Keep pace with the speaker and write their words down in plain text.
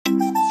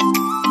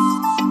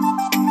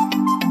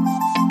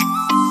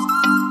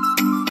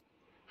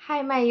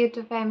Hi, my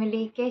YouTube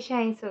family.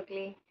 Kesha is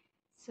Sokli.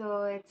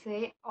 So it's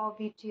a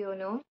video,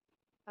 no,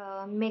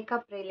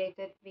 makeup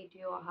related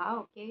video, ha.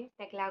 Okay.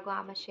 Teklago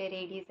amashe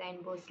ready design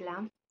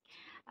bosla.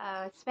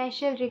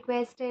 Special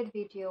requested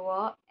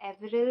video.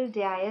 Avril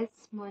Dias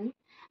mun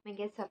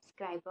minge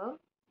subscriber.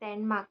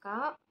 Then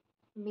maka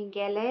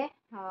mingele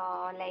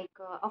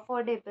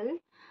affordable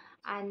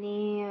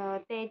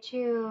आणि त्याचे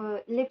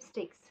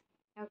lipsticks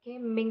okay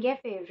मिंगे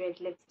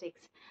favourite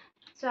lipsticks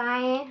सो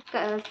हांवें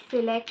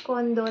select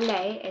करून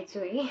दवरलाय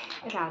हेचोय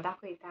राव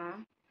दाखयता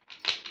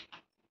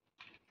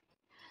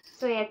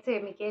सो हेचे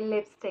मिगे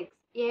lipsticks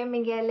हे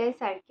मिगेले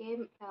सारके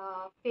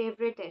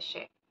favourite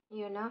अशे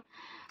you know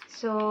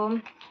सो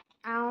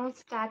हांव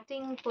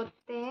स्टार्टींग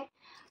कोत्ते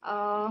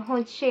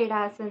खंयच शेडा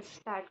आसून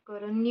स्टार्ट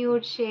करून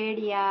न्यूड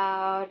शेड या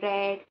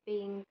red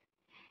pink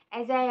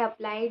as I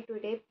apply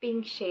today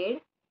pink shade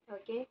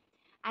okay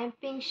हांवें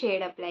पिंक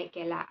शेड अप्लाय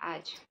केला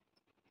आज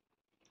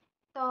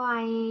तो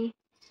हांवें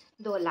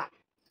दवरला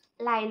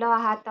लायलो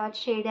आहा तो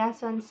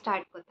शेड्यासून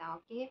स्टार्ट कोता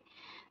ओके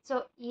सो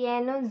हे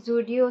न्हू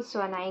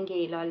झुडियोसून हांवें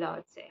घेयलोलो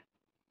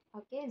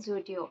ओके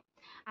झुडियो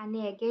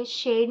आनी हेगे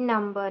शेड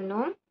नंबर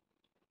न्हू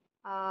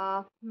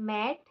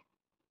मॅट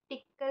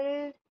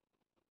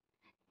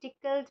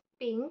टिकल्ड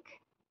पिंक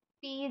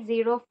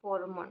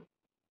P-04 म्हूण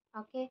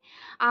ओके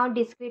हांव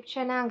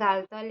डिस्क्रिप्शनां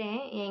घालतलें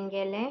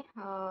हेंगेलें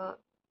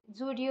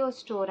Zudio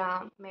स्टोरा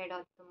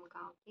मेळत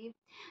तुमकां okay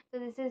so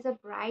this is a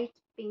bright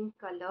pink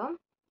colour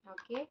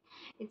okay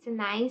it's a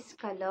nice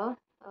colour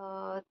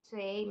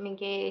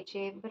मुगे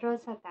हेचे बरो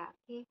जाता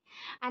ओके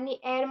आनी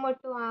एर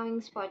मोटू हांव हिंग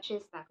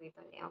स्पॉचेस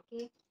दाखयतलें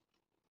ओके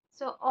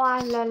सो हो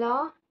आहलोलो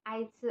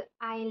आयज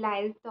हांवें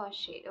लायलो तो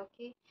शेड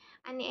ओके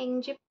आनी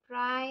हेंची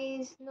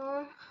प्रायस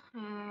न्हू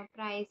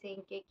प्रायस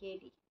हेंगे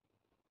गेली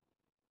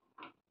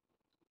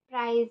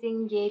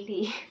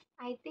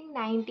आय थिंक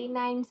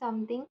 99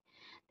 समथींग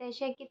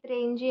तशें कित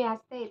रेंजी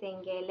आसताय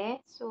तेंगेले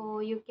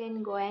so you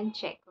can go and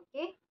check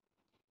okay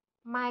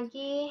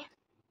मागीर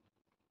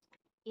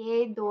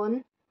हे दोन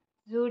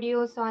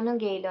झुडियोसून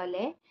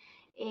घेयलोले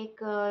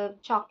एक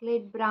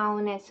चॉकलेट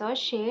ब्राउन असो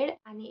शेड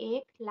आनी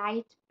एक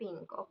लायट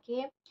पिंक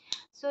ओके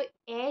सो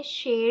हे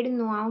शेड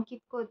न्हू हांव कित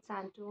कोत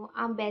सांगू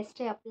हांव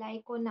बेश्टे अप्लाय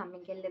कोन्ना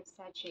म्हगे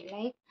लिप्साचेर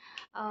लायक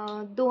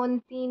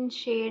 2-3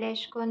 शेड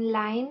एश कोन्न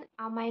लायन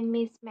हांव मागीर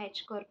मिस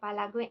मॅच करपा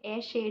लागून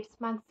हे शेड्स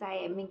म्हाका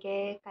जाय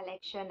म्हगे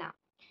कलेक्शना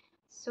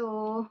सो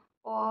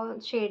हो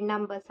शेड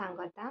नंबर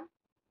सांगता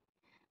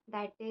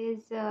that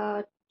is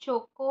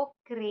choco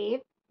crave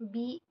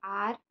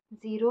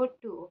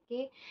BR02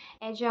 okay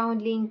हेजे हांव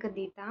लिंक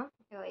दिता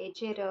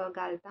हेचेर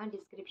घालता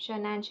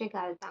डिस्क्रिप्शनाचेर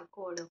घालता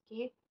कोड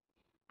ओके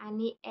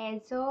आनी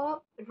हेजो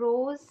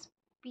रोज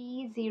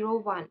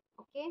P-01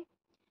 okay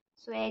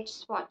so hedge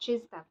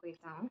swatches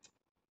दाखयता हांव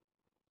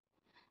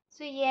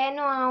सो हे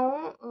न्हू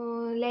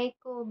हांव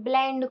लायक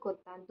ब्लेंड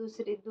कोत्ता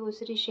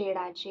दुसरी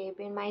शेडाचे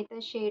बीन मागीर तो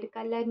शेड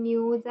कलर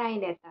न्यू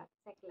जायन येता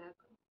तेका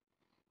लागून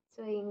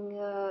सो हिंग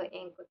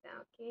हें कोत्ता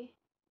ओके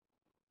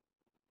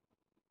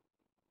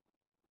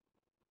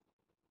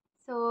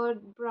सो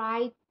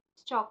ब्राइट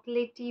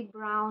चॉकलेटी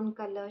ब्राउन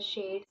कलर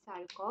शेड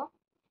सारको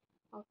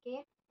ओके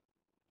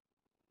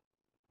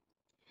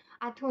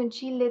आतां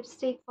खंयची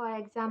लिपस्टीक फॉर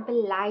एग्जाम्पल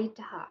लायट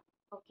आहा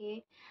ओके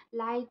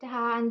लायट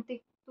आहा आनी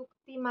तुका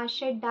ती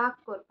मातशें डार्क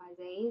करपा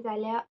जाय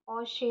जाल्यार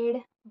हो शेड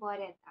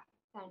बरो येता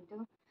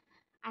सांगू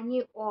आनी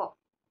हो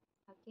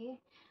ओके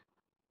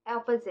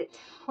ऑपोजीट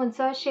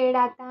खंयचो शेड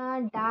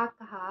आतां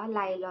डार्क आहा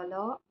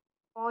लायलोलो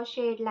हो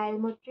शेड लायलो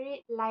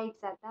म्हणटरी लायट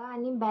जाता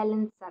आनी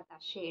बॅलन्स जाता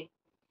shade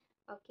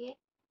okay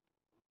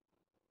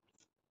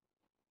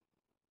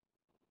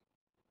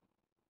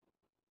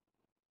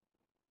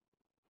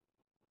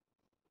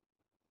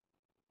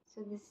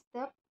so this is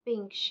the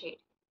pink shade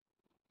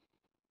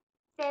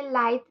ते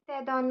लायट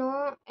तेदो न्हू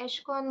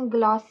एशे कोन्न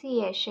ग्लॉसी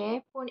अशें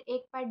पूण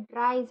एक पाट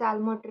ड्राय जाल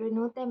म्हणटरी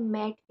न्हू ते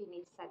मॅट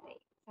फिनीश जाताय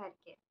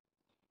सारके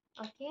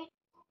ओके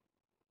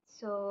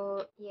सो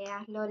हे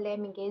आहलोले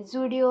मुगे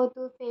झुडियो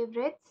टू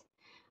फेवरेट्स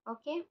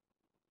ओके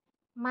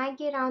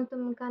मागीर हांव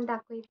तुमकां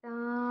दाखयता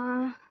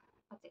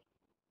ओके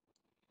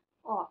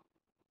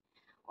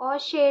हो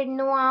शेड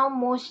न्हू हांव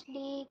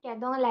मोस्टली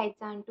केदों लायत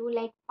जाणटू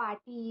लायक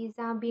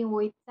पार्टीजां बी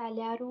वयत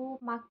जाल्यारू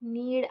म्हाका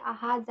नीड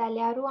आहा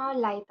जाल्यारू हांव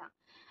लायता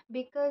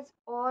बिकॉज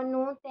हो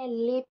न्हू तें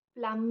लिप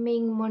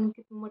प्लमिंग म्हण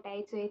कितें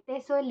म्हणटाय चोय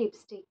तेसो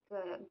लिपस्टीक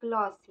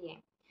ग्लॉस हें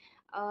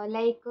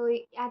लायक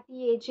आतां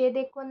हेजे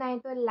देखून हांवें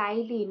तो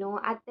लायली न्हू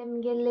आतां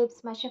मुगे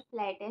लिप्स मातशे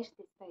फ्लॅट एश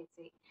दिसताय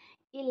चोय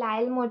ही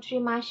लायल म्हणटरी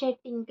मातशें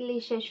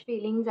टिंकलीश एश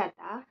फिलींग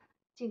जाता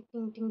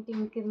टिंग टिंग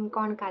टिंग टिंग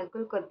कोण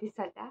कालकूल कोत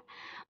दिसता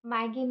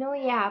मागीर न्हू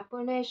या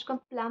पूण एशे कोन्न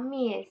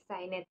प्लमी एश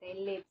जायन येताय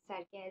लिप्स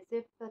सारके एज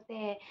इफ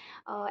ते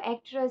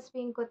एक्ट्रेस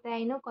बीन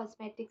कोत्ताय न्हू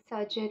कॉस्मेटीक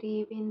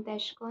सर्जरी बीन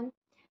तेश कोन्न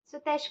सो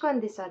तेश कोन्न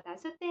दिसता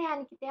सो ते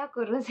आनी कित्याक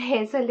करूं जाय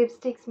एसो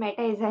लिपस्टिक्स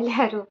मेळटाय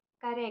जाल्यारू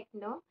करेक्ट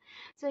न्हू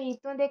सो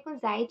हितून देखून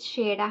जायत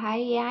शेड आहा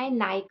हे हांवें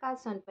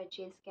नायकासून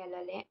परचेज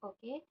केलोले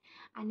ओके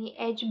आनी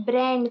हेज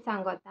ब्रँड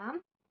सांगता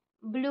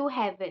blue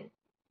haven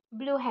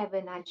blue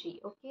हेवनाची.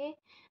 Okay,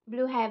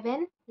 blue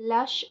haven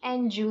lush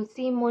and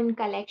juicy म्हूण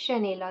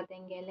कलेक्शन येयलो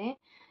तेंगेलें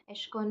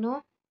एश कोन्नू.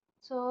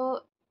 सो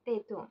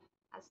तेतूं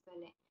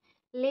आसतलें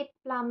lip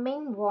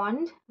प्लमिंग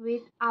wand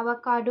with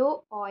avocado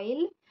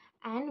oil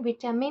and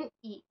vitamin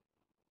E.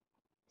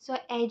 सो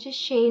हेजे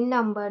शेड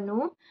नंबर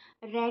न्हू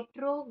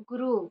रेट्रो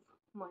ग्रूव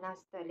म्हूण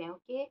आसतलें.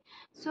 Okay,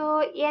 so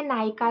hey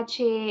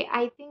नायकाचे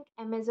I think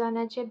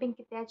एमेझॉनाचे been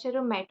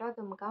कित्याचेरूय मेळटो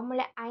तुमकां,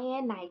 म्हळ्यार हांवें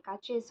हें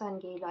नायकाचेरसून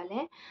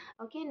घेयलोलें.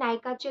 ओके,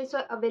 नायकाचेर सो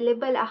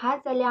अवेलेबल आहा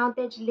जाल्यार हांव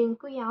तेजी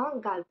लिंकूय हांव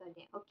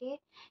घालतलें. ओके,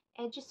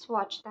 हेजी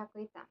स्वॉच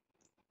दाखयता.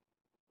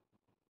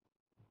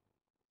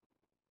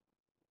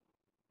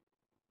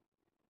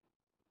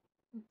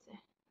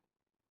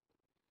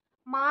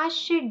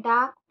 मातशें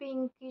डार्क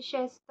पिंकीश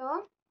आसता.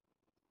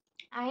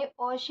 हांवें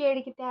हो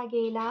शेड कित्याक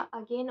घेयला,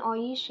 अगेन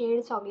होय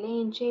शेड सगळे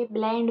हेंचे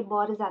ब्लेंड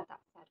बरो जाता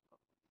सारको,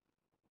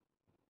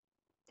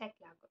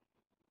 तेका लागून.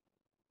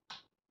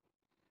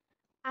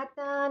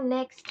 आतां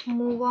नेक्स्ट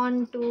मूव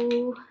ऑन टू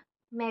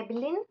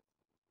मॅबलिन.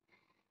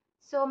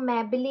 सो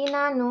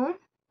मॅबलिना न्हू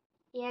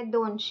हे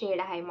 2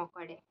 शेड आहाय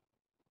मोकोडे.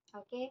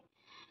 ओके,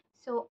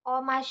 सो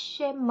हो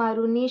मातशें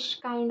मरुनीश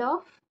कायंड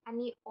ऑफ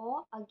आनी हो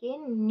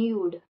again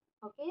nude.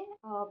 Okay,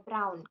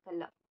 brown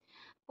colour.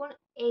 पूण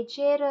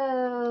हेचेर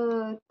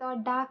तो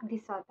डार्क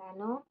दिसता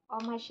न्हू, हो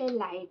मातशें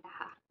लायट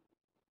आहा.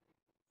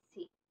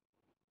 सी,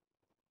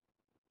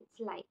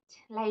 इट्स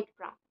लायट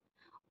ब्रावन.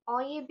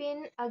 होय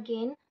बीन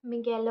अगेन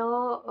म्हगेलो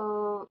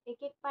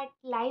एक पाट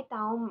लायता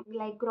हांव,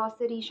 लायक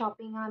ग्रॉसरी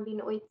शॉपिंगा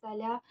बीन वयत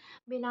जाल्यार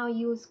बीन हांव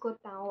यूज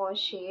कोत्ता हो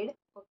शेड.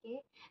 ओके,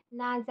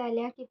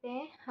 नाजाल्यार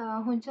कितें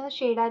खंयचो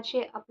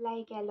शेडाचेर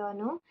अप्लाय केलो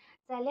न्हू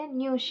जाल्यार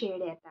न्यू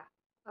शेड येता.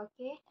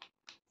 ओके,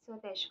 सो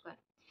तेशें कोन्न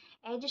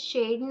hedge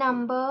shade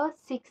number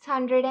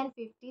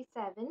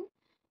 657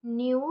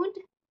 nude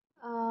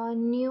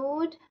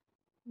nude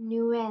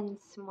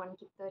न्यूएन्स म्हूण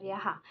कितें तरी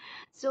आहा.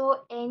 सो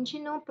हेंची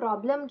न्हू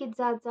प्रॉब्लम कितें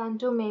जाता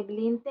जाणटो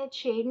मेबलीन ते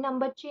शेड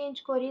नंबर चेंज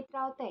करीत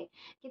रावताय.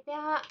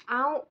 कित्याक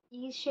हांव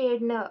ही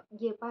शेड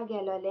घेवपाक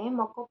गेलोलें,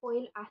 म्हाका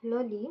पयलीं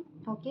आहलोली.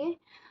 ओके,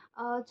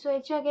 सो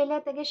हेच्या गेल्यार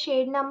तेगे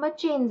शेड नंबर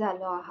चेंज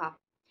जालो आहा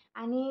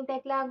आनी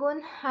तेका लागून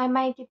हांवें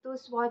मागीर कितू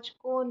स्वॉच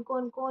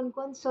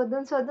कोन्न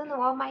सोदून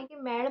हो मागीर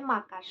मेळ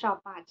म्हाका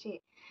शॉपाचेर.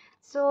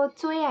 सो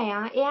चोय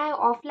हांवें हे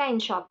ऑफलायन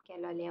शॉप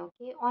केलोलें.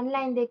 ओके,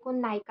 ऑनलायन देखून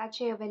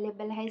नायकाचे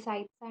अवेलेबल आहाय,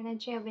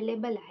 सायजाचे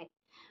अवेलेबल आहाय.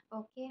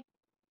 ओके,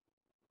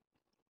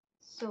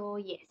 सो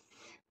येस,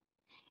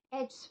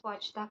 हेच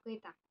स्वॉच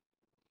दाखयता.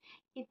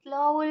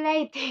 इतलो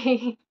उलय ते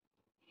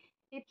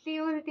इतली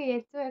उलती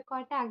हेचो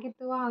कोटा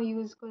कितू हांव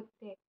use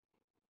कोत्तें.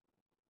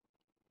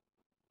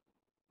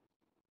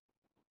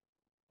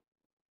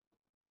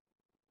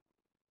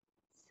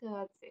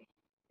 So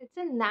it's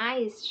a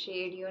nice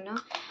shade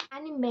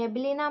आनी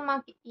मॅबलिना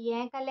म्हाका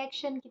हें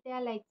कलेक्शन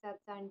कित्याक लायक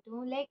जाता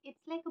जाणा like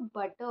it's like a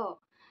butter.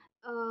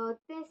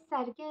 तें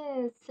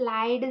सारकें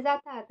स्लायड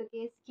जाता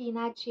तुगे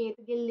स्किनाचेर,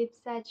 तुगे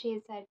लिप्साचेर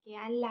सारकें,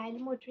 आनी लायल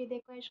मोटरी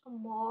देखून एशें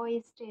कोन्न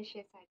मॉयस्ट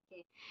एशें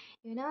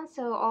सारकें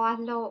सो हो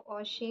आहलो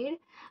हो शेड.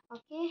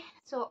 ओके,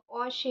 सो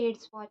हो शेड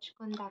स्वॉच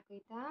कोन्न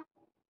दाखयता.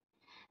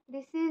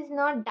 This is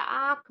not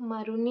dark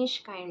मरुनीश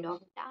kind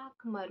of,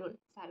 dark maroon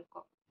सारको.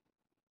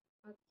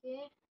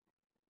 Okay,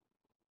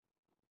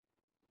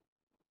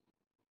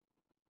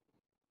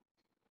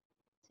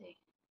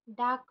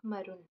 dark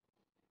maroon.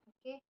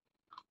 Okay,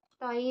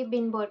 toy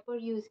been भरपूर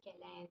यूज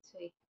केला हांवें,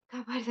 चोय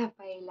खबर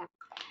जावपा येयला.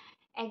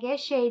 हेगे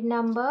शेड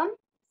नंबर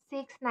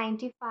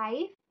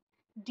 695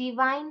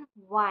 डिवायन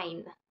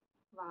वायन.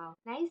 वाव,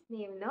 नायस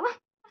नेम न्हू.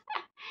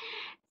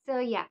 सो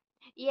या,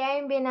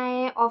 हें बीन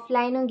हांवें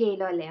ऑफलायनूय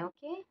घेयलोलें.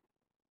 ओके,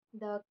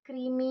 द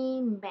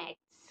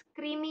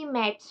क्रीमी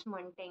मॅट्स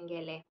म्हण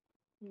तेंगेलें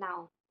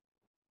नांव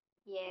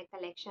हे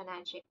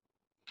कलेक्शनाचें.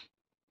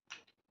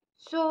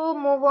 So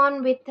move on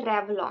with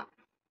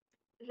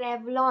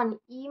Revlon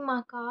ही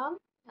म्हाका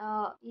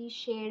ही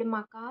शेड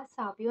म्हाका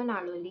सावियोन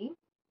हाडलोली.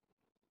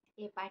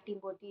 हे पाटी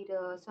बोटीर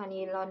सोन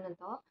येयलो न्हू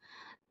तो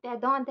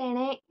तेदो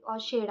तेणें हो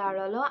शेड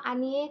हाडलोलो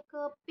आनी एक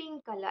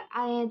पिंक कलर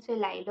हांवें जो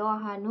लायलो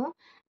आहा न्हू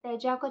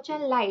तेज्या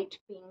कडच्यान लायट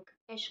पिंक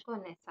एशें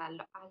कोन्न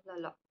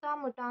आहलोलो तो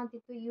म्हणटा हांव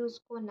तितू यूज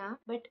कोन्ना.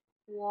 बट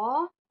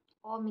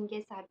हो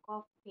म्हगे सारको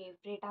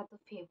फेवरेटाचो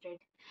फेवरेट.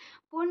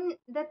 पूण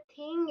द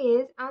थींग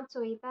इज हांव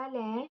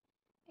चोयतालें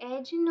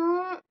हेज न्हू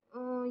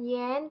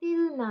हें दिल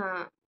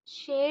ना,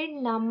 शेड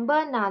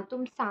नंबर ना.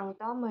 तुम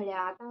सांगता म्हळ्यार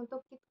आतां हांव तो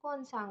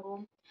कितकोन सांगू.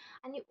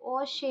 आनी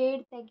हो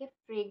शेड तेगे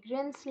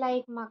फ्रेग्रन्स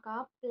लायक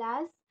म्हाका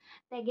प्लस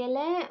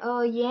तेगेलें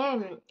हें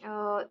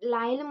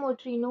लायल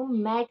मोटरी न्हू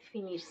मॅट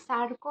फिनीश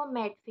सारको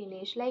मॅट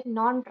फिनीश लायक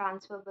नॉन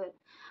ट्रान्सफरेबल.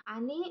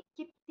 आनी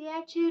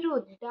कित्याचेरूय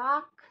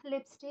डार्क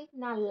लिपस्टीक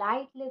ना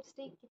लायट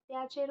लिपस्टीक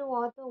कित्याचेरूय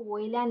हो तो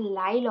वयल्यान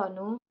लायलो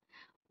न्हू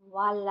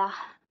वाला.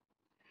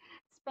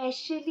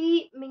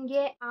 स्पेशली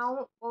म्हगे हांव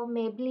हो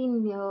मॅबलीन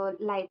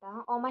लायता,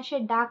 हो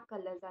मातशें डार्क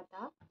कलर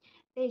जाता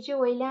तेजे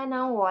वयल्यान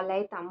हांव हो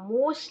लायता.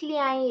 मोस्टली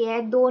हांवें हे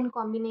 2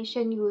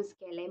 कॉम्बिनेशन यूज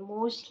केले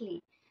मोस्टली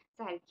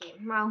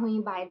सारकें हांव हूंय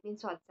भायर बीन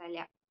सोत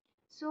जाल्यार.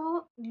 सो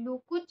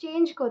लुकू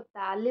चेंज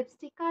करता,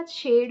 लिपस्टिका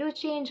शेडू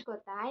चेंज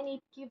करता, and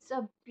it gives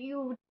a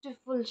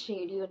beautiful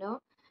shade, you know.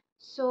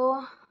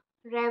 So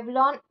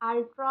Revlon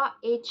Ultra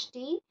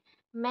HD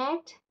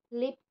Matte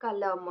Lip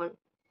Color म्हण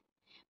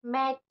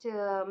मॅट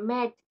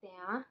तें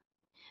आं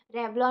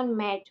Revlon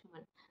Matte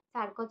म्हण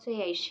सारकोच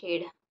हे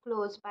शेड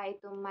क्लोज बाय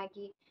तुम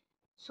मागीर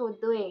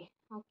सोदोय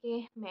ओके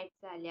मॅट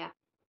जाल्या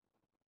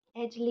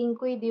हेज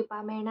लिंकूय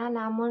दिवपा मेळना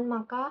ना म्हूण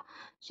म्हाका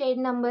शेड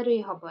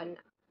नंबरूय खबर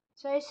ना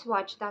सो हे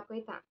स्वॉच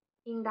दाखयता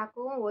हिंग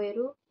दाखोवं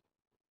वयरू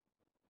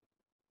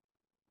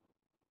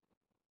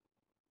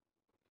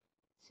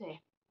सो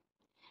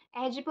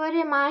हेज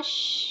बरें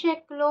मातशें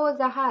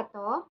क्लोज आहा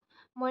तो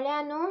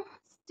म्हळ्यार न्हू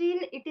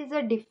still it is a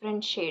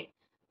different shade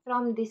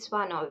from these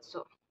one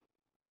also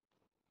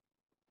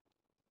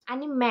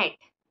आनी मॅट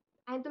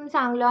हांवें तुमकां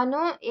सांगलो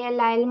न्हू हे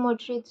लायल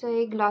मोटरीचो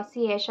एक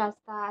ग्लॉसी एश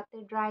आसता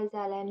ते ड्राय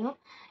जाल्यार न्हू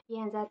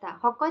हें जाता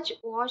होकोच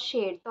हो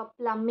शेड तो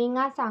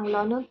प्लमिंगा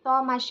सांगलो न्हू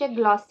तो मातशें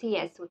ग्लॉसी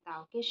एस उरता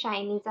ओके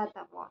शायनी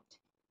जाता watch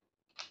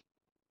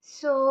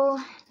so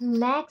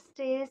next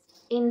is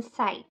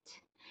Insight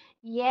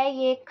हे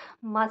एक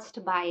मस्ट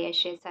बाय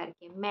अशें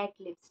सारकें mat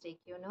lipstick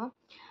you know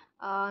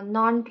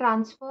non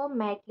transfer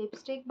mat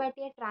lipstick but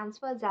hey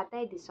transfer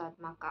जाताय दिसत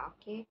म्हाका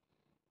ओके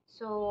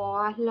सो हो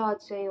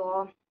आसलोच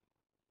हो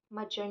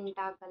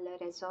मजंटा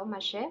कलर असो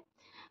मातशें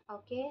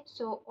ओके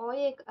सो हो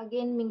एक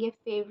अगेन म्हगे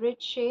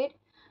फेवरेट शेड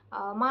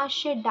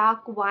मातशें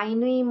डार्क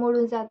वायनूय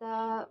म्हणून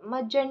जाता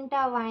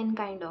magenta वायन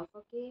kind of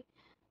okay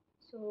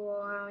so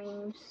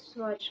हांव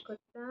स्वॉच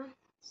करता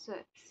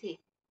sir C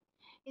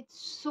it's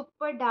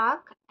super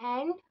dark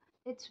and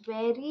it's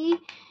very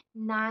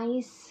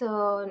nice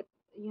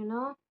you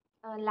know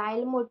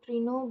Lyell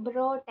मोटरीनू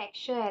बरो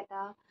टेक्स्चर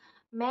येता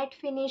मॅट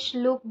फिनीश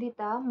लूक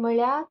दिता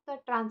म्हळ्यार तो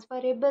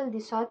ट्रान्सफरेबल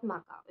दिसत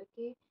म्हाका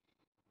okay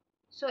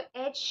so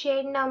H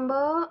shade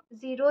number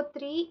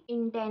 03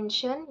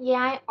 intention हे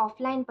हांवें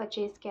ऑफलायन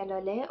परचेज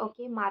केलोलें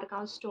ओके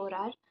मार्गांव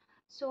स्टोरार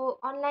सो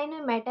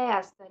ऑनलायनूय मेळटाय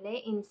आसतलें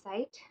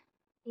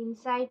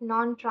Insight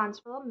non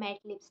transfer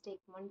mat lipstick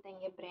म्हूण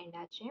तेंगे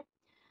ब्रँडाचें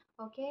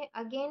okay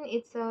again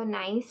it's a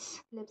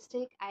nice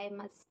lipstick I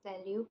must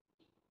tell you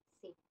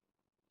see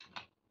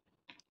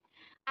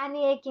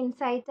आणि एक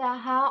इनसाइट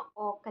आहा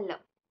ओ colour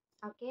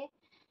okay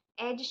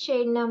as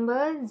shade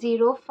number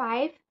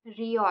 05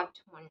 riot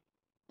म्हण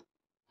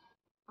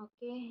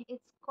okay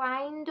it's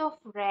kind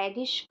of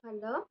reddish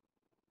colour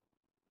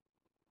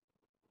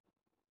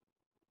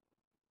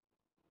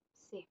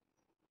see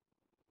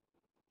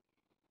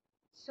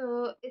so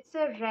it's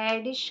a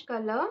reddish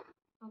color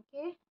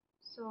okay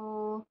so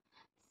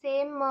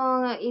same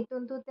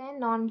इतून तू तें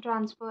non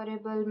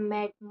transferable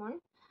mat म्हण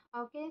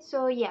okay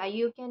so या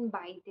you can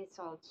buy these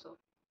also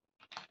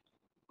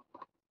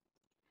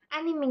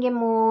आनी म्हगे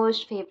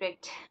most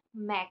favourite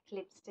Mac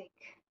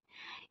lipstick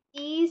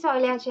ही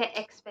सगळ्यांचे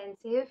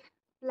expensive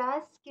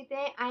plus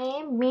कितें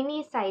हांवें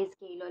mini size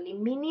घेयलोली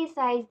mini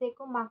size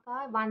देखून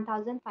म्हाका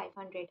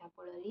 1500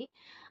 पडलोली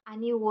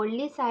आनी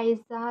व्हडली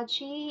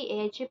सायजाची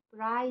हेची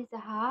प्रायस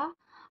आहा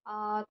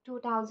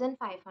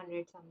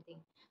 2500 समथींग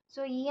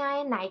सो ही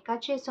हांवें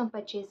नायकाचेर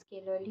purchase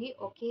केलोली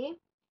okay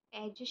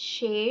hedge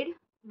shade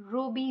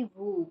ruby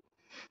Wu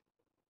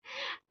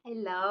I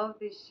love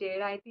this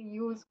shade. I think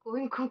use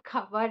को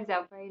cover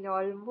जापायले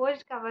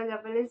almost cover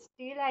जापायले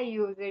still I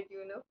use it,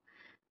 you know.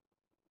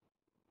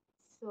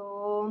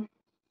 So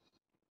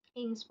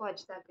ink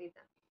swatch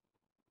दाखयता.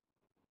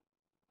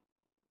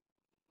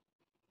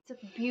 It's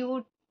a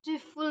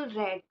beautiful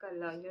red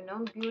color, you know,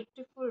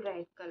 beautiful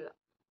red color.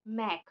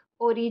 MAC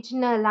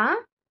original, huh?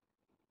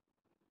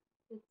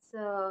 It's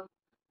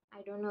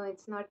I don't know,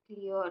 it's not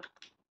clear.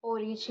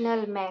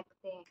 Original MAC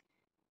thing.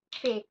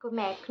 Fake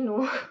MAC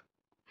no.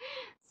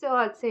 So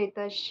also it's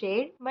a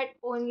shade, but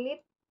only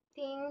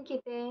thing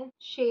कितें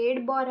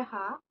shade बरो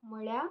आहा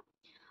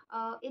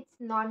म्हळ्यार it's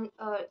non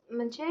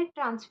म्हणजे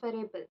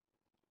transferable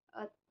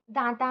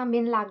दांतां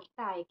been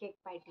लागता एक एक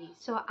पाटी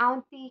सो हांव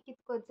ती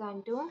कितें करता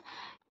जाणा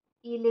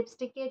ही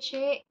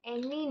लिपस्टिकेचे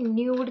एनी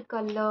न्यूड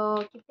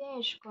कलर कितें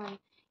अशें करून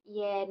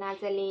हे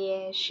नाजाल्यार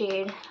हे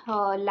शेड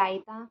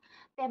लायता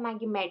ते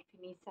मागीर मॅट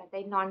फिनीश जाता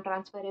नॉन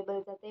ट्रान्सफरेबल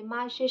जाता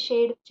मातशें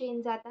शेड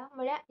चेंज जाता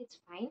म्हळ्यार इट्स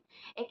फायन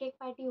एक एक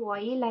पाटी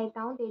होय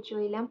लायता हांव तेजे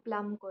वयल्यान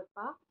प्लम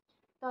करपाक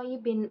तोय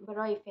बीन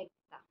बरो इफेक्ट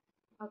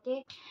जाता ओके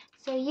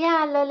सो हे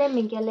आसलोलें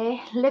म्हगेलें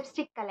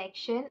लिपस्टीक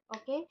कलेक्शन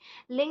ओके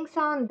लिंक्स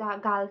हांव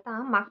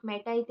घालता म्हाका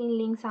मेळटा तीन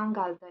लिंक्स हांव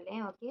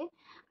घालतलें ओके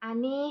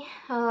आनी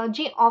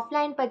जी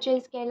ऑफलायन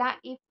परचेज केला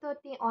इफ तर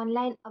ती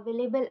ऑनलायन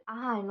अवेलेबल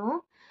आहा न्हू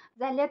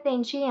जाल्यार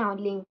तेंचीय हांव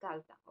लिंक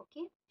घालता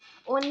ओके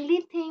ओनली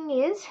थिंग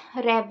इज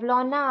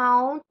रेवलॉना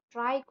हांव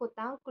ट्राय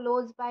कोतां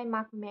क्लोज बाय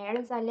म्हाका मेळ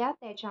जाल्यार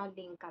तेजे हांव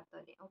लिंक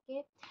घालतलें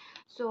okay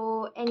so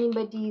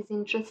anybody is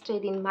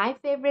interested in my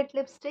favorite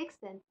lipsticks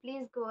then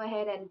please go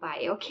ahead and buy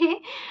okay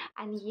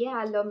and yeah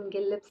I love menge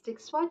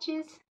lipstick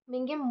swatches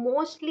menge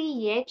mostly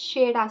yet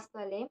shade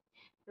astale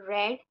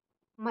red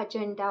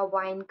magenta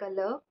wine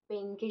color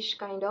pinkish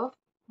kind of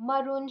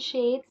maroon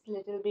shades,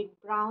 little bit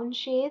brown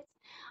shades.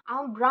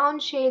 Brown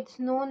shades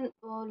no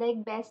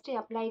like best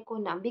apply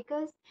kona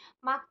because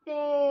म्हाका ते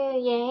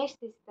येश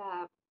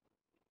दिसता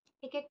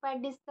एक एक पाट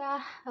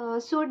दिसता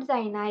suit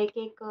जायना एक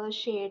एक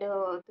शेड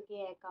तुगे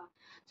हेका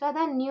सो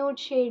आतां न्यूड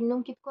शेड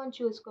न्हू कितकोन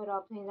चूज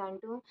करप न्ही जाण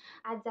तूं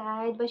आज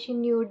जायत भशेन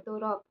न्यूड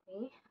दवरप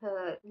न्ही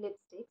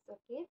लिपस्टिक्स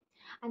ओके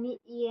आनी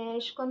हे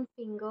एश कोन्न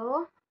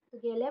फिंगर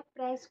तुगेले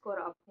प्रेस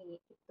करप न्ही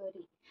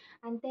तरी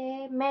आनी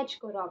ते मॅच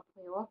करप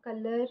न्ही हो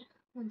कलर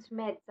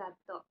मॅच जाता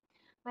तो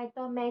मागीर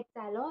तो मॅच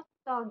जालो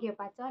तो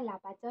घेवपाचो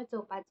लावपाचो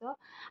चोवपाचो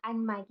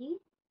आनी मागीर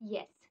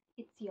येस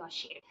इट्स युअर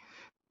शेड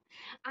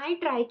हांवें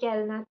ट्राय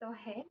केलो ना तो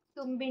हे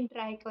तुमी बीन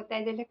ट्राय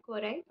कोत्ताय जाल्यार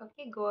कोराय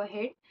okay go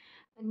ahead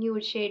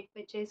nude shade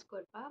purchase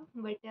करपा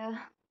बट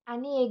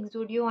आनी एक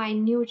जुडियो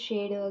हांवें न्यूड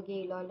शेड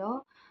घेयलोलो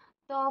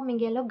तो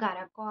म्हगेलो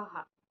घाराको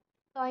आहा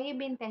तोय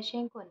बीन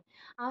तेशें कोन्न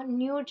हांव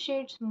न्यूड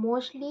शेड्स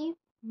मोस्टली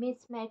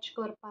मिसमॅच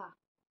करपा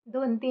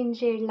 2-3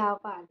 शेड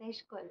लावपा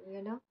तेश कोन्न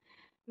यू नो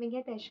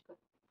म्हगे तेश कोन्न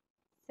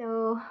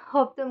सो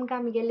होप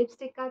तुमकां म्हगे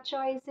लिपस्टिका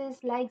चॉयसीस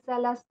लायक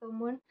जाला आसतो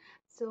म्हूण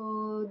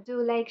so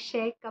do like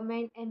share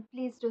comment and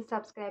please do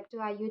subscribe to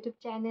our YouTube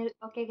channel.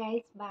 Okay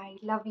guys, bye,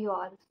 love you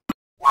all.